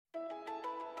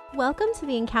Welcome to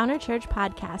the Encounter Church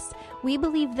podcast. We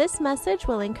believe this message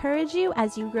will encourage you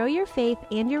as you grow your faith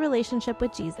and your relationship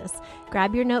with Jesus.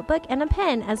 Grab your notebook and a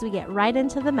pen as we get right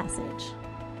into the message.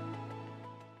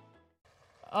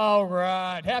 All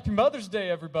right. Happy Mother's Day,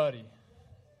 everybody.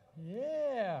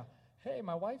 Yeah. Hey,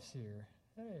 my wife's here.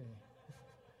 Hey.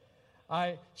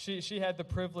 She had the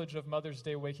privilege of Mother's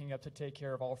Day waking up to take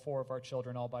care of all four of our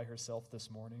children all by herself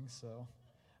this morning, so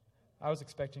I was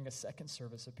expecting a second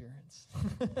service appearance.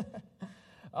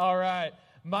 All right.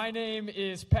 My name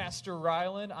is Pastor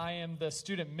Rylan. I am the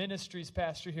student ministries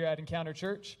pastor here at Encounter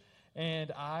Church,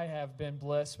 and I have been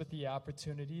blessed with the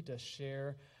opportunity to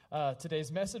share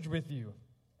today's message with you.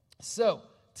 So,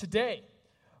 today,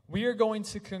 we are going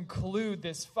to conclude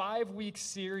this 5-week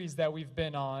series that we've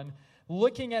been on,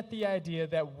 looking at the idea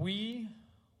that we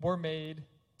were made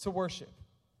to worship.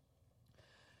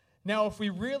 Now, if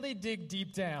we really dig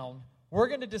deep down, we're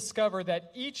going to discover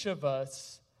that each of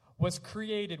us was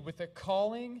created with a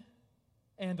calling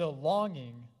and a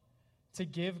longing to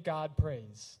give God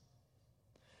praise.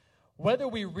 Whether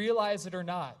we realize it or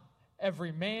not,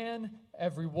 every man,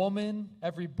 every woman,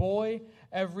 every boy,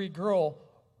 every girl,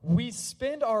 we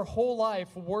spend our whole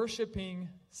life worshiping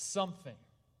something.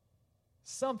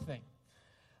 Something.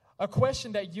 A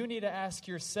question that you need to ask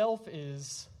yourself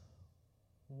is,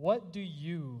 what do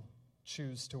you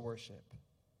choose to worship?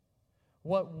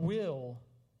 What will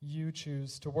you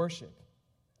choose to worship?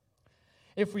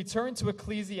 If we turn to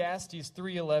Ecclesiastes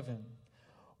 3:11,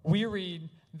 we read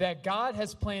that God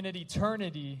has planted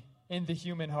eternity in the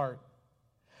human heart.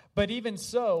 But even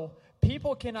so,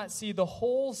 people cannot see the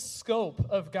whole scope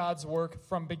of God's work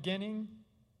from beginning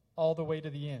all the way to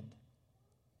the end.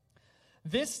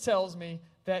 This tells me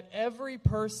that every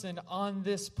person on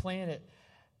this planet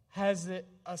has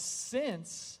a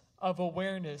sense of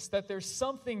awareness that there's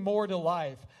something more to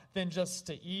life than just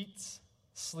to eat,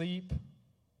 sleep,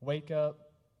 wake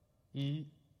up, eat,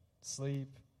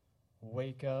 sleep,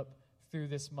 wake up through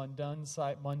this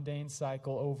mundane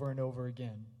cycle over and over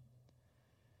again.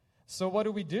 So what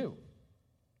do?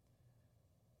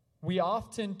 We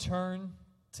often turn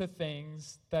to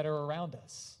things that are around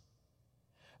us.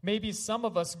 Maybe some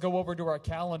of us go over to our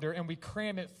calendar and we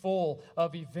cram it full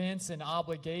of events and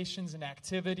obligations and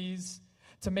activities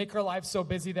to make our life so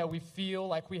busy that we feel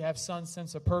like we have some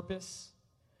sense of purpose.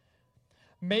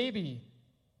 Maybe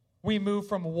we move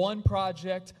from one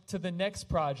project to the next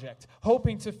project,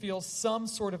 hoping to feel some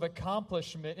sort of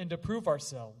accomplishment and to prove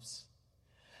ourselves.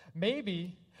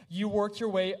 Maybe you work your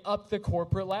way up the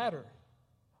corporate ladder,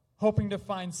 hoping to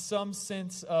find some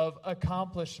sense of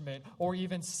accomplishment or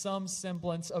even some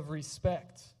semblance of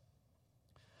respect.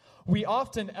 We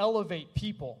often elevate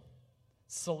people,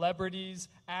 celebrities,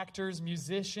 actors,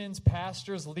 musicians,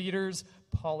 pastors, leaders,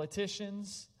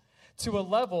 politicians, to a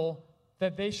level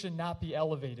that they should not be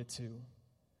elevated to,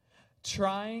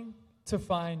 trying to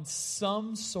find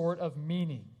some sort of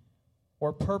meaning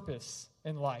or purpose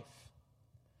in life,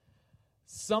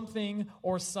 something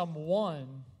or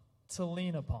someone to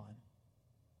lean upon.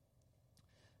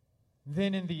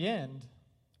 Then in the end,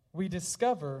 we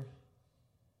discover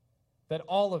that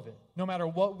all of it, no matter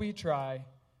what we try,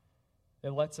 it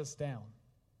lets us down.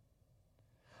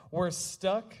 We're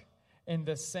stuck in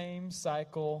the same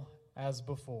cycle as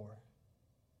before.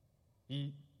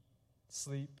 Eat,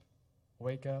 sleep,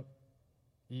 wake up,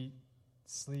 eat,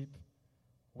 sleep,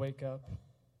 wake up,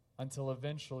 until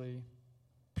eventually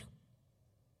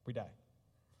we die.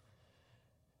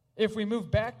 If we move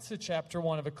back to chapter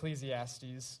 1 of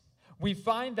Ecclesiastes, we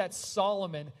find that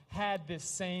Solomon had this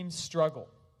same struggle.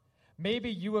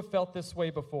 Maybe you have felt this way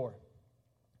before.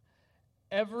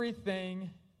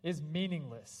 Everything is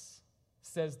meaningless,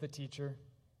 says the teacher.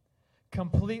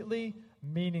 Completely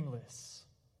meaningless.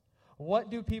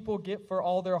 What do people get for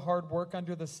all their hard work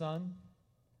under the sun?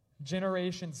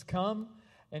 Generations come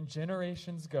and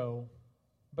generations go,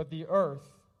 but the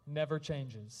earth never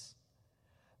changes.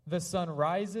 The sun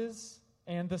rises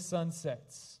and the sun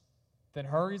sets, then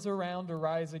hurries around to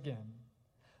rise again.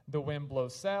 The wind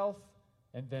blows south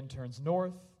and then turns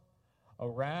north.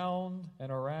 Around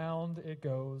and around it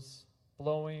goes,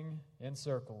 blowing in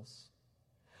circles.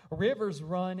 Rivers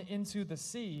run into the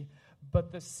sea,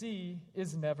 but the sea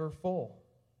is never full.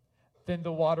 Then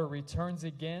the water returns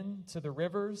again to the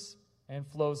rivers and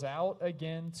flows out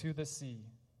again to the sea.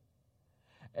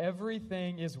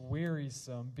 Everything is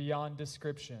wearisome beyond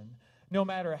description. No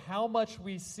matter how much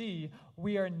we see,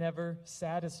 we are never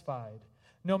satisfied.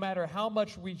 No matter how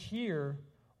much we hear,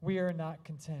 we are not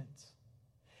content.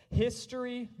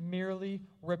 History merely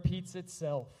repeats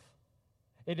itself.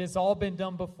 It has all been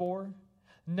done before.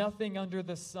 Nothing under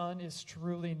the sun is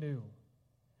truly new.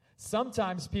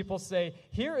 Sometimes people say,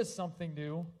 here is something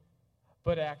new,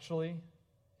 but actually,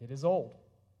 it is old.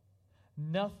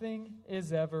 Nothing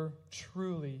is ever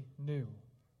truly new.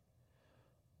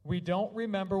 We don't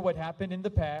remember what happened in the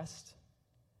past,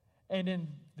 and in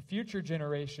the future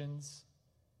generations,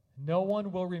 no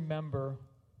one will remember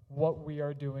what we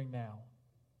are doing now.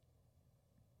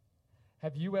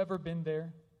 Have you ever been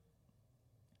there?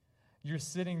 You're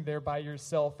sitting there by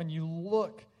yourself, and you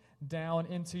look down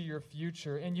into your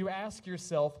future, and you ask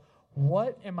yourself,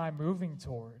 what am I moving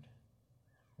toward?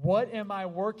 What am I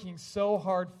working so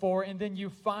hard for? And then you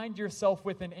find yourself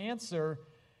with an answer,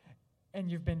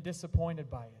 and you've been disappointed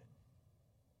by it.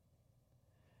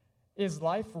 Is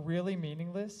life really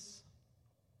meaningless?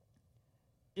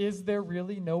 Is there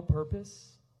really no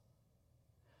purpose?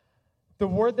 The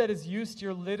word that is used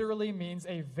here literally means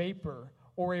a vapor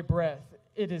or a breath.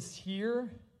 It is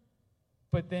here,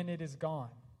 but then it is gone.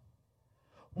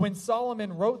 When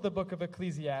Solomon wrote the book of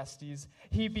Ecclesiastes,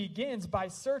 he begins by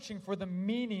searching for the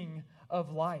meaning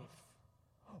of life.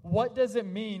 What does it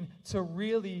mean to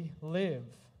really live?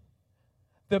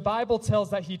 The Bible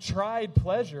tells that he tried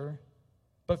pleasure,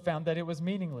 but found that it was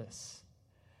meaningless.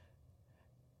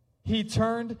 He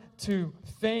turned to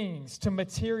things, to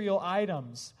material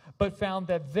items, but found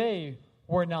that they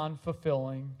were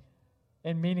non-fulfilling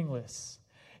and meaningless.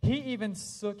 He even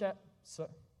seeked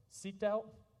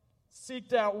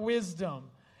out wisdom,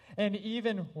 and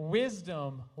even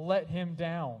wisdom let him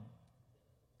down.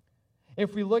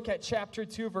 If we look at chapter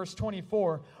 2, verse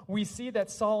 24, we see that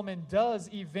Solomon does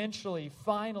eventually,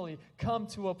 finally, come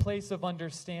to a place of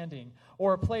understanding,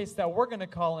 or a place that we're going to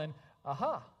call an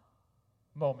aha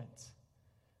moment.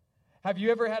 Have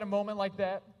you ever had a moment like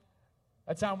that?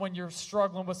 A time when you're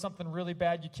struggling with something really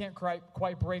bad, you can't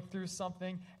quite break through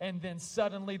something, and then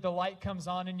suddenly the light comes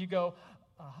on and you go,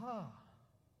 aha.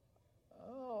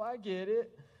 Oh, I get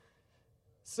it.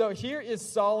 So here is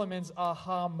Solomon's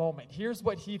aha moment. Here's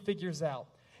what he figures out.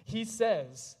 He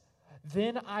says,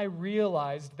 then I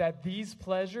realized that these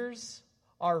pleasures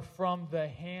are from the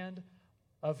hand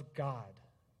of God.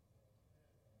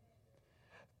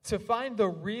 To find the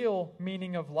real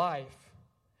meaning of life,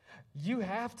 you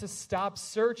have to stop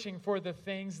searching for the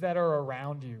things that are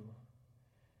around you.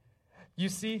 You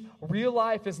see, real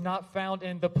life is not found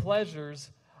in the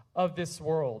pleasures of this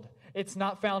world. It's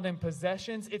not found in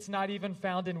possessions. It's not even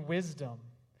found in wisdom.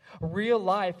 Real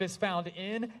life is found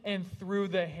in and through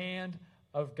the hand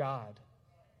of God.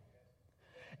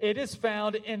 It is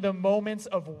found in the moments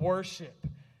of worship.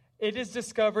 It is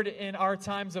discovered in our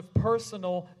times of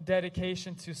personal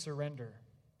dedication to surrender.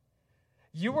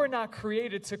 You were not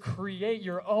created to create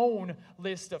your own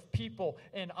list of people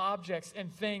and objects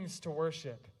and things to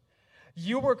worship.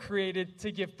 You were created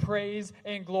to give praise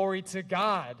and glory to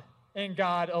God and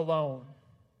God alone.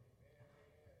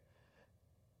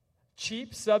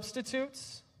 Cheap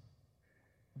substitutes,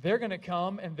 they're going to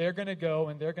come and they're going to go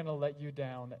and they're going to let you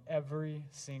down every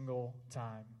single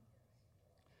time.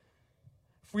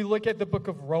 If we look at the book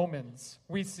of Romans,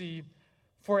 we see,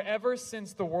 for ever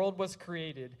since the world was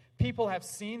created, people have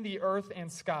seen the earth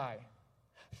and sky.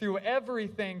 Through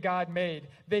everything God made,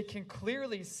 they can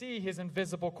clearly see his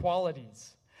invisible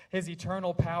qualities, his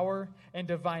eternal power and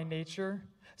divine nature,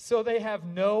 so they have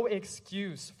no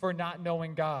excuse for not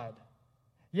knowing God.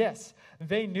 Yes,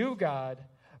 they knew God,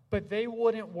 but they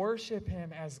wouldn't worship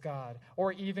him as God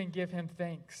or even give him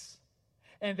thanks.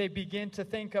 And they begin to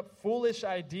think up foolish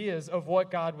ideas of what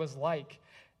God was like.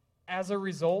 As a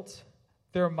result,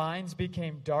 their minds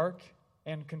became dark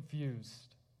and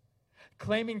confused.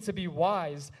 Claiming to be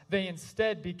wise, they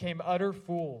instead became utter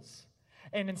fools.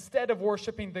 And instead of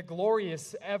worshiping the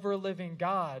glorious, ever-living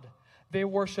God, they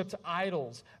worshiped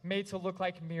idols made to look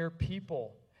like mere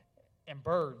people and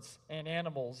birds and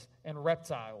animals and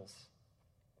reptiles.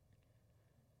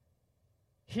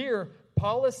 Here,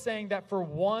 Paul is saying that for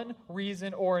one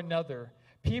reason or another,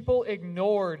 people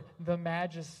ignored the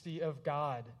majesty of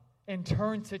God and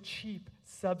turned to cheap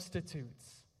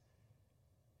substitutes.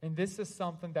 And this is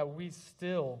something that we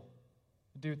still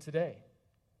do today.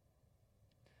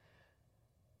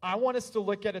 I want us to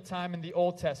look at a time in the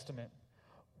Old Testament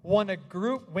when a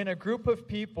group of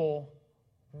people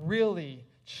really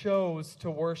chose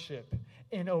to worship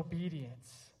in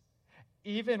obedience,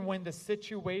 even when the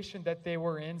situation that they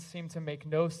were in seemed to make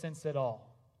no sense at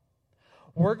all.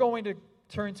 We're going to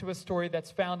turn to a story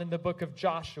that's found in the book of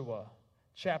Joshua,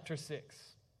 chapter 6.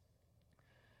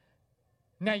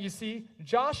 Now you see,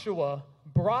 Joshua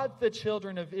brought the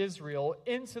children of Israel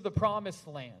into the promised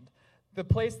land, the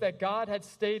place that God had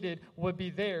stated would be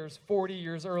theirs 40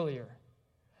 years earlier.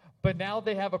 But now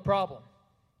they have a problem.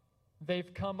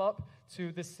 They've come up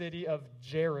to the city of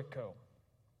Jericho.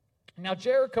 Now,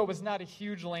 Jericho was not a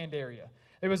huge land area.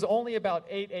 It was only about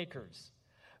 8 acres.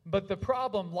 But the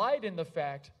problem lied in the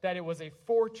fact that it was a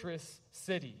fortress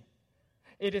city.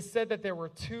 It is said that there were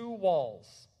 2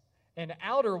 walls, an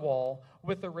outer wall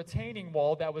with a retaining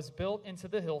wall that was built into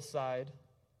the hillside,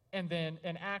 and then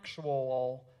an actual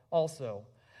wall also.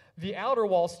 The outer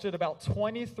wall stood about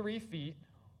 23 feet,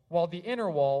 while the inner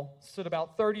wall stood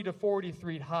about 30 to 40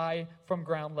 feet high from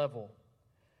ground level.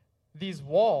 These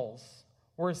walls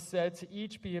were said to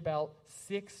each be about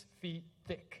 6 feet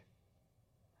thick.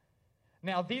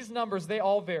 Now, these numbers, they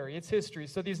all vary. It's history,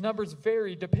 so these numbers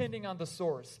vary depending on the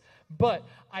source. But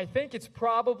I think it's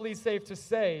probably safe to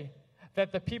say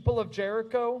that the people of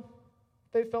Jericho,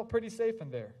 they felt pretty safe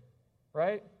in there,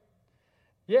 right?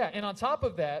 Yeah, and on top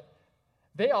of that,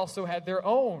 they also had their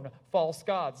own false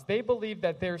gods. They believed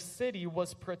that their city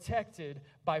was protected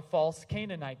by false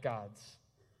Canaanite gods.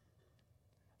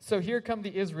 So here come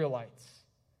the Israelites.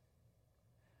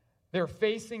 They're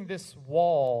facing this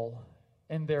wall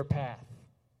in their path.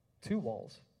 2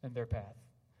 walls in their path.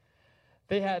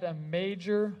 They had a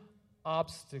major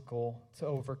obstacle to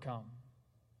overcome.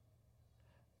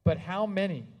 But how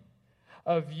many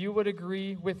of you would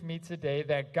agree with me today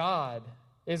that God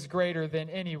is greater than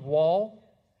any wall,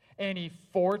 any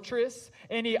fortress,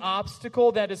 any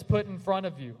obstacle that is put in front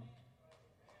of you?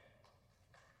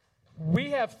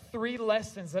 We have 3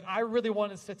 lessons that I really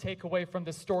want us to take away from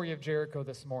the story of Jericho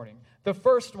this morning. The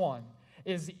first one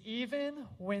is, even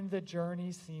when the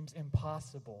journey seems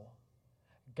impossible,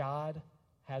 God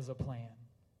has a plan.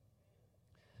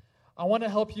 I want to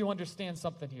help you understand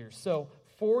something here. So,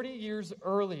 40 years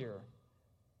earlier,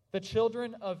 the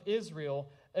children of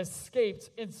Israel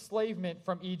escaped enslavement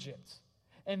from Egypt.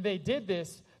 And they did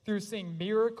this through seeing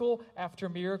miracle after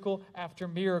miracle after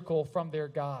miracle from their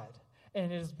God.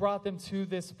 And it has brought them to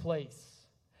this place.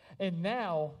 And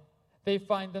now they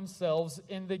find themselves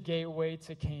in the gateway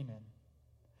to Canaan.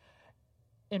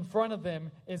 In front of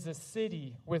them is a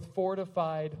city with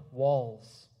fortified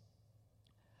walls.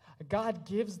 God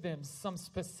gives them some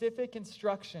specific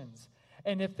instructions,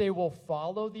 and if they will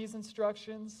follow these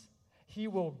instructions, He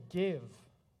will give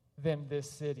them this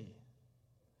city.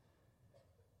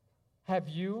 Have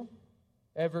you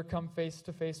ever come face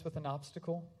to face with an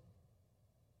obstacle?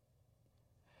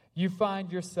 You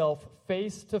find yourself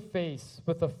face to face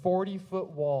with a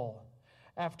 40-foot wall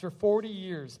after 40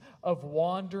 years of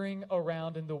wandering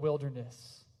around in the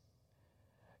wilderness.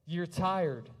 You're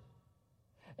tired,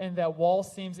 and that wall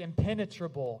seems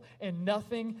impenetrable, and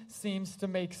nothing seems to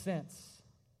make sense.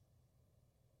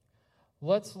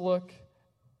 Let's look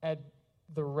at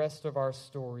the rest of our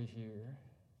story here.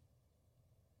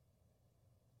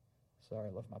 Sorry,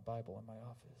 I left my Bible in my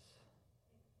office.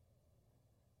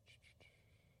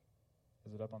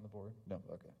 Is it up on the board? No,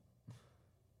 okay.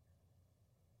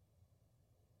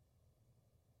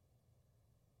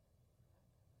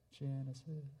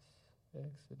 Genesis,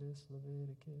 Exodus,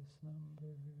 Leviticus,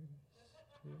 Numbers,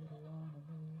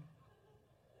 Deuteronomy,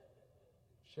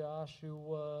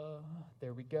 Joshua.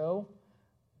 There we go.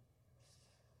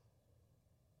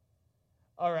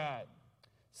 All right.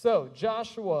 So,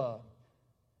 Joshua,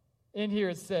 in here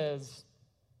it says,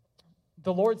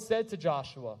 the Lord said to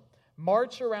Joshua,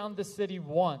 "March around the city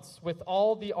once with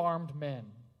all the armed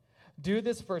men. Do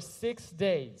this for 6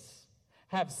 days.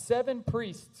 Have 7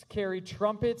 priests carry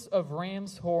trumpets of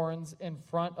ram's horns in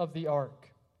front of the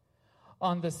ark.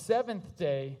 On the 7th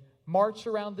day, march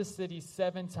around the city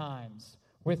 7 times,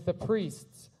 with the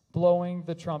priests blowing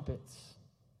the trumpets."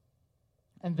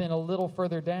 And then a little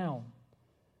further down,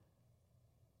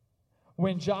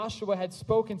 when Joshua had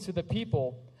spoken to the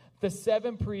people, the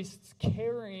 7 priests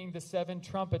carrying the 7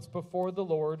 trumpets before the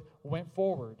Lord went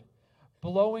forward,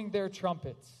 blowing their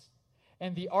trumpets.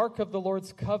 And the ark of the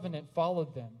Lord's covenant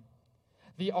followed them.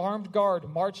 The armed guard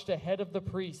marched ahead of the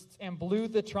priests and blew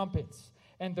the trumpets,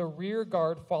 and the rear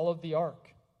guard followed the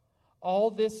ark. All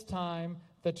this time,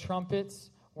 the trumpets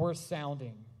were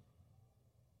sounding.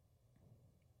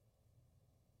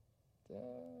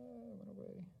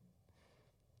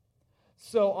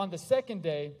 So on the 2nd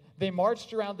day, they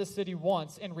marched around the city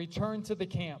once and returned to the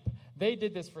camp. They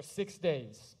did this for 6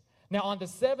 days. Now on the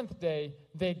 7th day,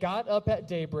 they got up at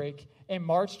daybreak and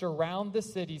marched around the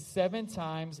city 7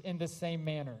 times in the same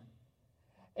manner.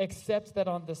 Except that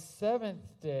on the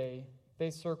 7th day, they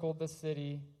circled the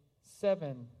city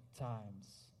 7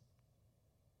 times.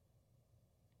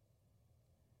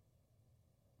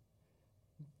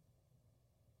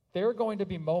 There are going to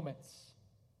be moments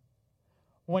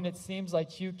when it seems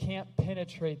like you can't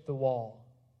penetrate the wall.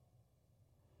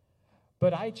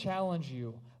 But I challenge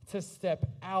you to step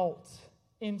out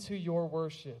into your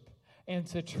worship and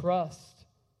to trust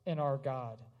in our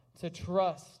God, to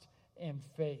trust in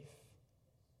faith.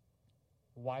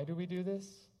 Why do we do this?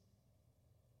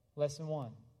 Lesson 1,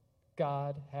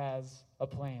 God has a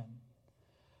plan.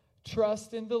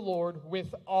 Trust in the Lord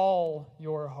with all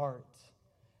your heart,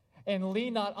 and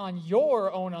lean not on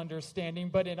your own understanding,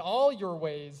 but in all your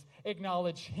ways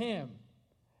acknowledge Him.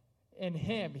 In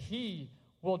Him, He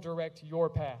will direct your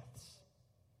paths.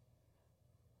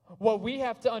 What we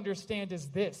have to understand is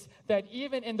this, that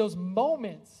even in those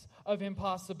moments of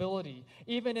impossibility,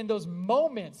 even in those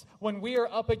moments when we are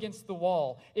up against the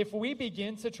wall, if we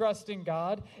begin to trust in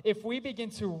God, if we begin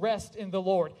to rest in the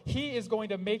Lord, He is going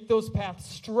to make those paths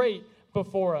straight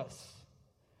before us.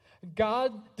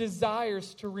 God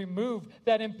desires to remove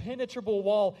that impenetrable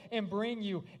wall and bring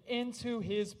you into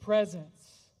His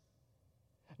presence.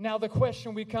 Now, the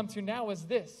question we come to now is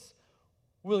this: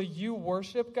 will you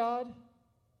worship God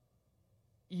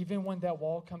even when that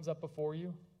wall comes up before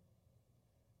you?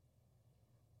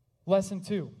 Lesson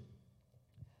 2.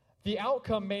 The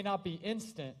outcome may not be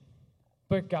instant,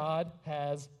 but God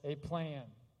has a plan.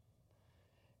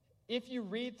 If you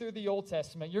read through the Old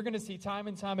Testament, you're going to see time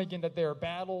and time again that there are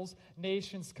battles.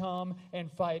 Nations come and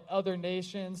fight other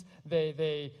nations.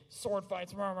 They sword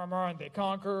fights, and they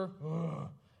conquer.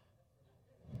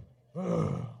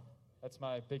 That's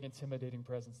my big intimidating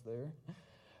presence there.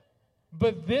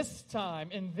 But this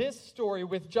time, in this story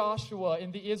with Joshua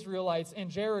and the Israelites in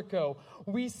Jericho,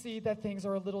 we see that things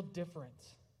are a little different.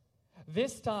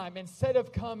 This time, instead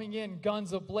of coming in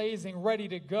guns a-blazing, ready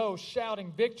to go,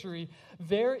 shouting victory,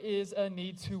 there is a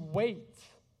need to wait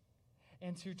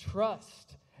and to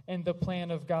trust in the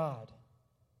plan of God.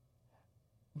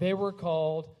 They were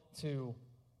called to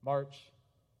march,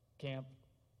 camp,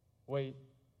 wait,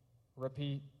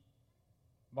 repeat,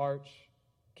 march,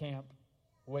 camp,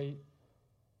 wait,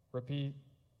 repeat.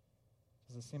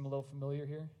 Does it seem a little familiar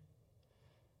here?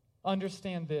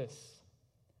 Understand this.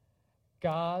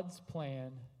 God's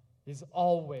plan is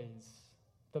always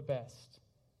the best.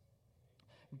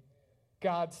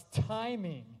 God's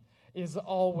timing is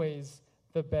always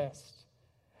the best.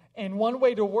 And one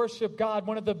way to worship God,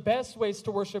 one of the best ways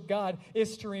to worship God,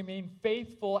 is to remain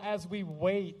faithful as we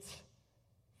wait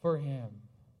for Him.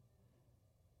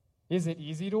 Is it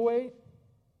easy to wait?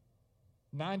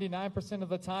 99% of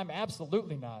the time,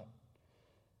 absolutely not.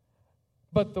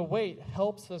 But the wait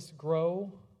helps us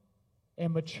grow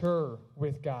and mature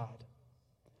with God.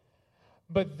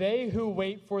 But they who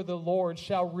wait for the Lord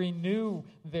shall renew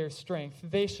their strength.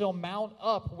 They shall mount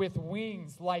up with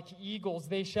wings like eagles.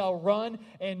 They shall run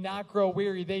and not grow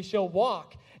weary. They shall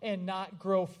walk and not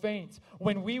grow faint.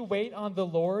 When we wait on the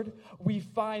Lord, we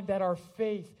find that our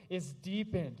faith is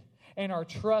deepened and our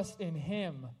trust in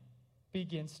Him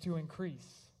begins to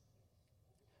increase.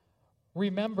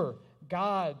 Remember,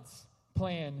 God's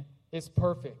plan is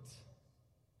perfect.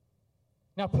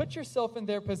 Now put yourself in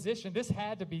their position. This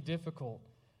had to be difficult.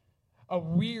 A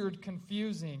weird,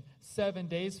 confusing 7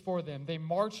 days for them. They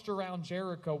marched around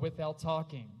Jericho without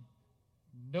talking.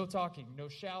 No talking, no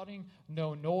shouting,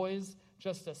 no noise,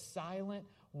 just a silent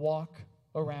walk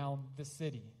around the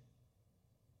city.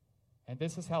 And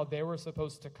this is how they were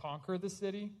supposed to conquer the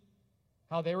city,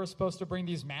 how they were supposed to bring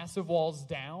these massive walls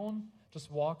down,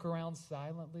 just walk around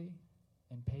silently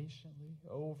and patiently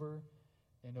over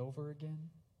and over again.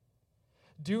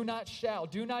 Do not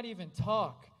shout, do not even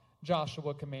talk,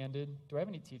 Joshua commanded. Do I have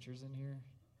any teachers in here?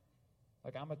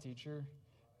 Like, I'm a teacher.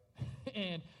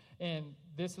 and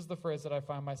this is the phrase that I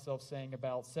find myself saying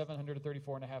about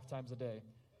 734 and a half times a day.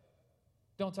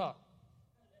 Don't talk.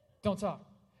 Don't talk.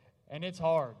 And it's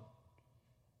hard,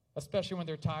 especially when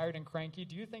they're tired and cranky.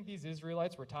 Do you think these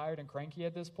Israelites were tired and cranky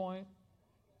at this point?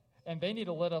 And they need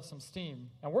to let off some steam.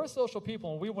 And we're social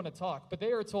people and we want to talk, but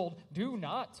they are told, do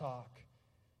not talk.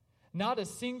 Not a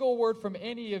single word from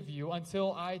any of you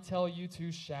until I tell you to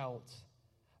shout.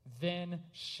 Then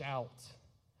shout.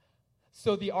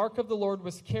 So the ark of the Lord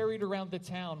was carried around the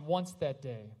town once that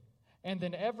day, and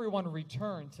then everyone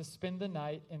returned to spend the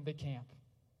night in the camp.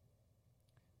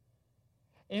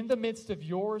 In the midst of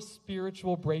your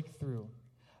spiritual breakthrough,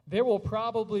 there will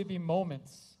probably be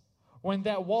moments when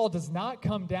that wall does not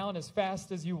come down as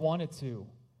fast as you want it to.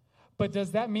 But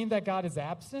does that mean that God is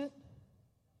absent?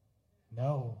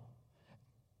 No.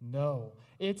 No.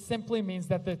 It simply means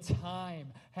that the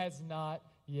time has not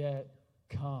yet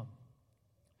come.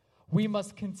 We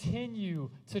must continue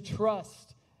to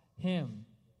trust Him.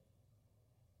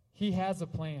 He has a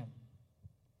plan.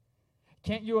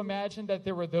 Can't you imagine that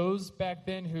there were those back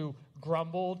then who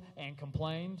grumbled and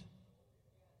complained?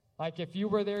 Like, if you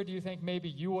were there, do you think maybe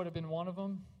you would have been one of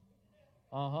them?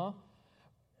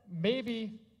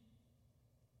 maybe,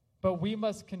 but we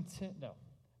must continue. No.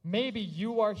 Maybe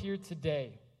you are here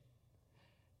today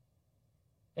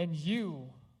and you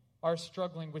are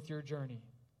struggling with your journey.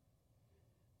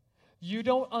 You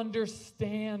don't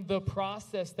understand the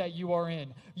process that you are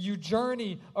in. You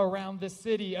journey around the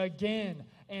city again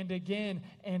and again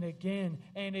and again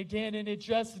and again, and it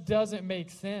just doesn't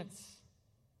make sense.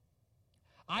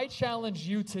 I challenge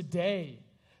you today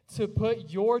to put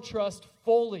your trust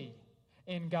fully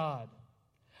in God,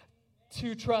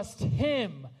 to trust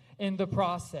Him in the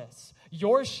process.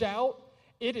 Your shout,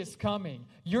 it is coming.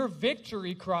 Your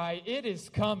victory cry, it is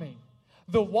coming.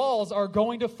 The walls are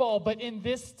going to fall, but in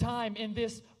this time, in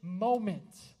this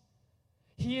moment,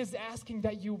 He is asking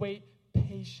that you wait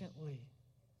patiently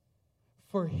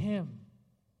for Him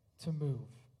to move.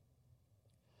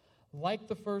 Like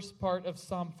the first part of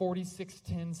Psalm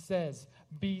 46:10 says,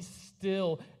 "Be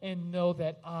still and know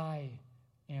that I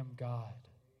am God."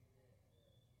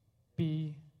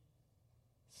 Be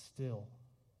still.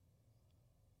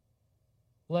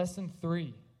 Lesson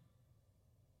 3,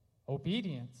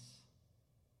 obedience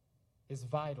is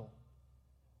vital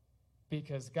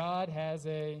because God has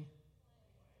a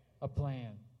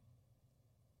plan.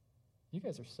 You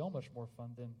guys are so much more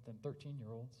fun than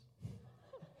 13-year-olds.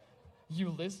 You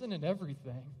listen and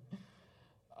everything.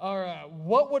 All right,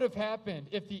 what would have happened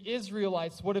if the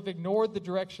Israelites would have ignored the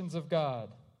directions of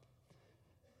God?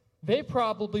 They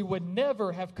probably would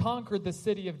never have conquered the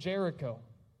city of Jericho.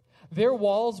 Their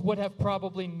walls would have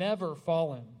probably never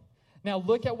fallen. Now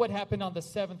look at what happened on the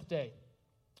seventh day.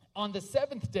 On the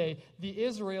seventh day, the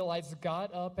Israelites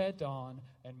got up at dawn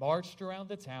and marched around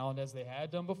the town as they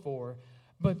had done before.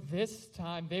 But this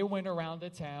time, they went around the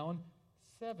town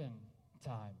 7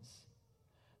 times.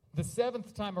 The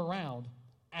 7th time around,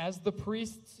 as the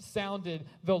priests sounded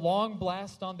the long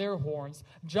blast on their horns,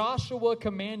 Joshua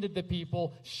commanded the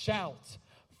people, "Shout,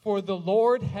 for the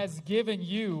Lord has given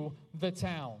you the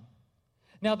town."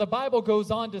 Now, the Bible goes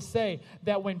on to say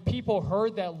that when people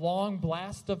heard that long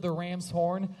blast of the ram's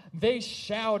horn, they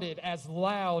shouted as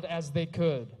loud as they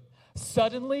could.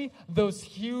 Suddenly, those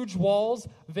huge walls,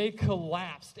 they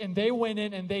collapsed, and they went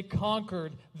in and they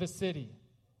conquered the city.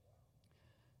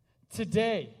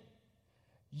 Today,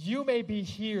 you may be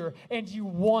here and you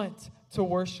want to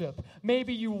worship.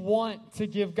 Maybe you want to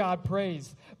give God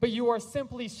praise, but you are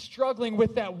simply struggling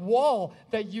with that wall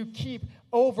that you keep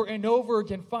over and over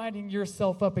again finding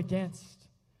yourself up against.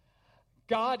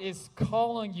 God is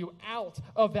calling you out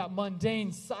of that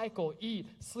mundane cycle. Eat,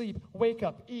 sleep, wake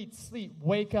up, eat, sleep,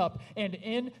 wake up, and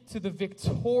into the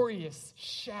victorious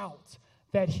shout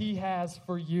that He has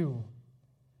for you.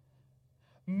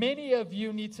 Many of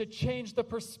you need to change the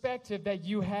perspective that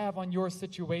you have on your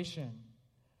situation.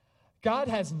 God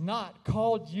has not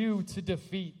called you to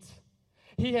defeat.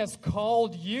 He has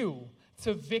called you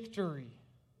to victory.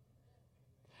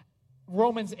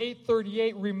 Romans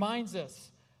 8:38 reminds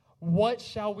us, what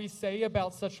shall we say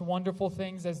about such wonderful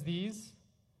things as these?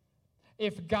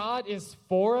 If God is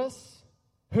for us,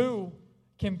 who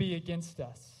can be against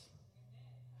us?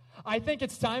 I think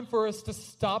it's time for us to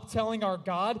stop telling our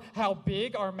God how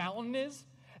big our mountain is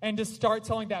and to start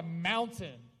telling that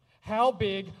mountain how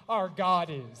big our God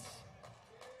is.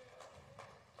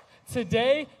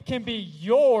 Today can be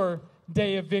your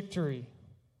day of victory.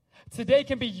 Today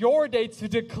can be your day to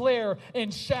declare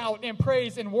and shout and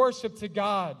praise and worship to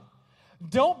God.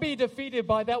 Don't be defeated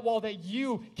by that wall that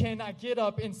you cannot get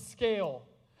up and scale,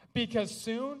 because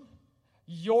soon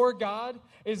your God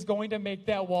is going to make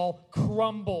that wall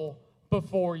crumble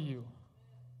before you.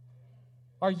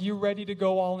 Are you ready to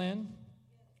go all in?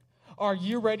 Are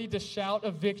you ready to shout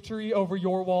a victory over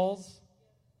your walls?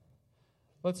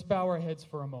 Let's bow our heads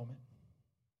for a moment.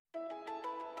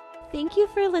 Thank you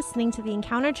for listening to the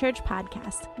Encounter Church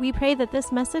podcast. We pray that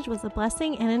this message was a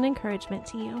blessing and an encouragement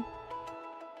to you.